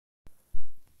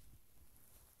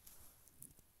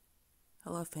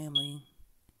Hello, family.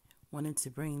 Wanted to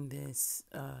bring this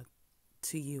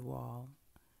to you all.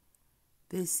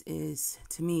 This is,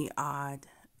 to me, odd.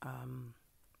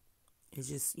 It's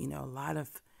just, a lot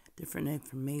of different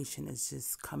information is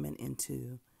just coming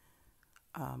into,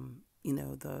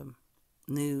 the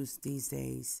news these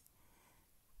days.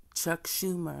 Chuck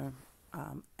Schumer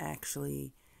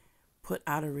actually put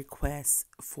out a request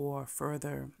for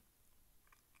further,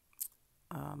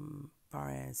 far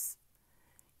as,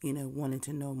 wanting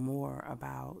to know more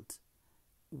about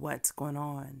what's going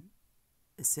on.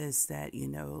 It says that,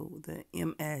 the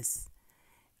MS,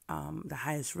 the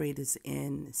highest rate is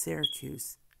in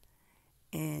Syracuse.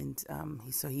 And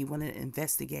so he wanted to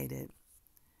investigate it.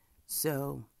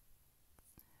 So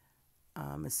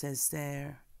it says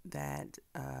there that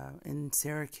in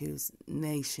Syracuse,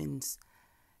 nations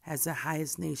has the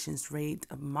highest nation's rate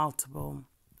of multiple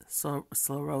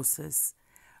sclerosis,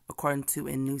 according to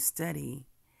a new study.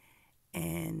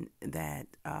 And that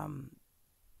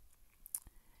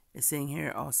it's saying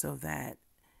here also that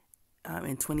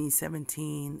in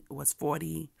 2017 it was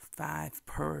 45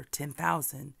 per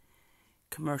 10,000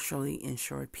 commercially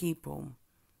insured people.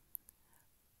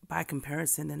 By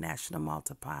comparison, the national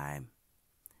multiply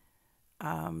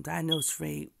diagnosis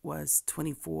rate was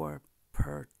 24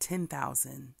 per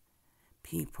 10,000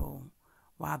 people,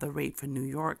 while the rate for New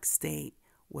York State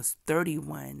was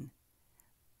 31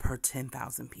 per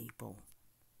 10,000 people.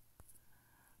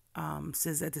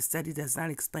 Says that the study does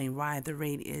not explain why the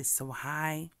rate is so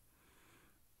high.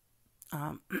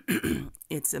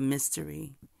 It's a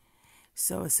mystery.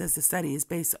 So it says the study is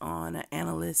based on an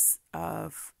analysis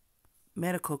of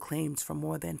medical claims from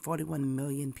more than 41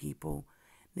 million people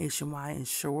nationwide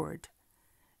insured.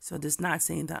 So it is not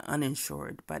saying the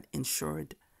uninsured, but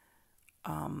insured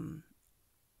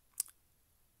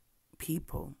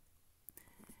people.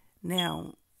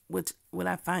 Now, what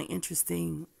I find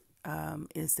interesting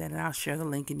is that, and I'll share the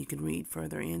link and you can read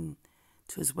further into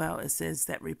as well. It says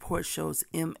that report shows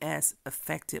MS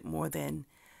affected more than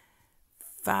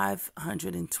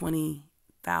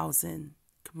 520,000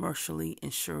 commercially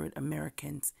insured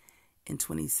Americans in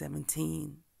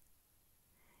 2017.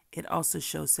 It also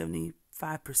shows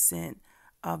 75%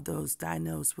 of those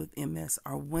diagnosed with MS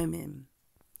are women.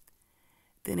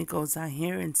 Then it goes on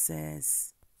here and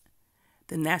says,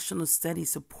 the national study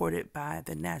supported by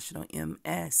the National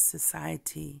MS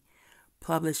Society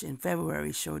published in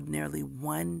February showed nearly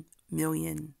 1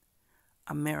 million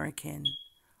Americans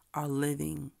are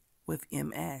living with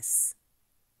MS.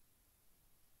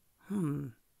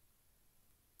 We're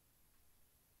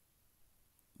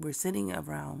sitting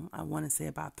around, I want to say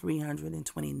about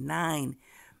 329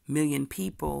 million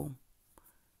people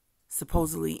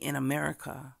supposedly in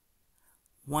America.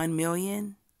 1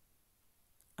 million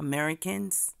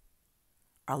Americans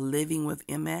are living with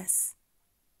MS.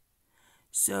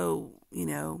 So,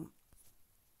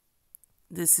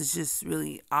 this is just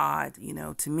really odd,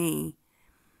 to me.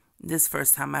 This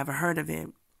first time I ever heard of it.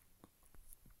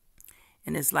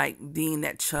 And it's like being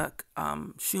that Chuck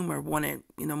Schumer wanted,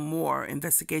 more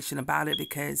investigation about it,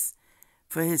 because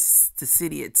for the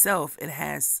city itself, it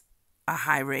has a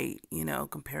high rate,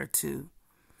 compared to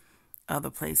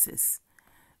other places.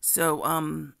 So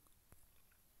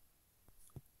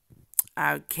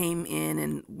I came in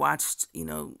and watched,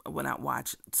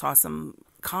 saw some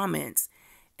comments,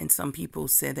 and some people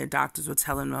said their doctors were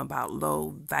telling them about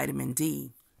low vitamin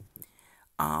D.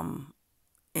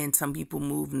 And some people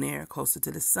moved near closer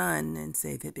to the sun and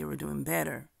say that they were doing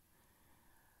better.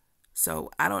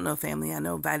 So I don't know, family. I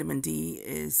know vitamin D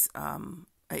is an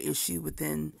issue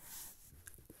within,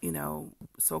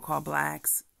 so-called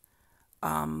blacks.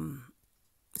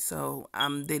 So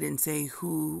they didn't say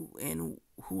who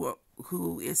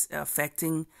is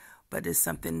affecting, but it's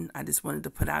something I just wanted to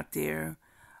put out there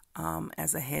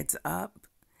as a heads up.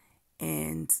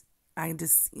 And I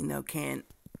just, can't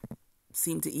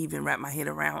seem to even wrap my head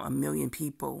around 1 million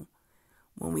people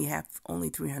when we have only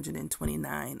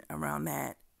 329 around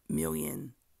that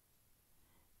million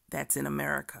that's in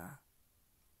America.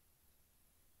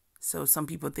 So some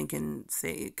people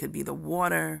say it could be the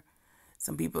water.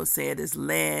 Some people say it is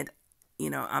lead.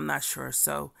 I'm not sure.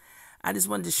 So I just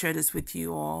wanted to share this with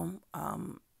you all.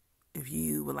 If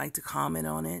you would like to comment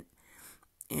on it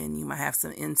and you might have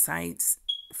some insights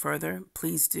further,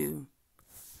 please do.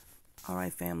 All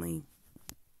right, family.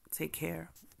 Take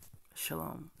care.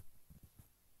 Shalom.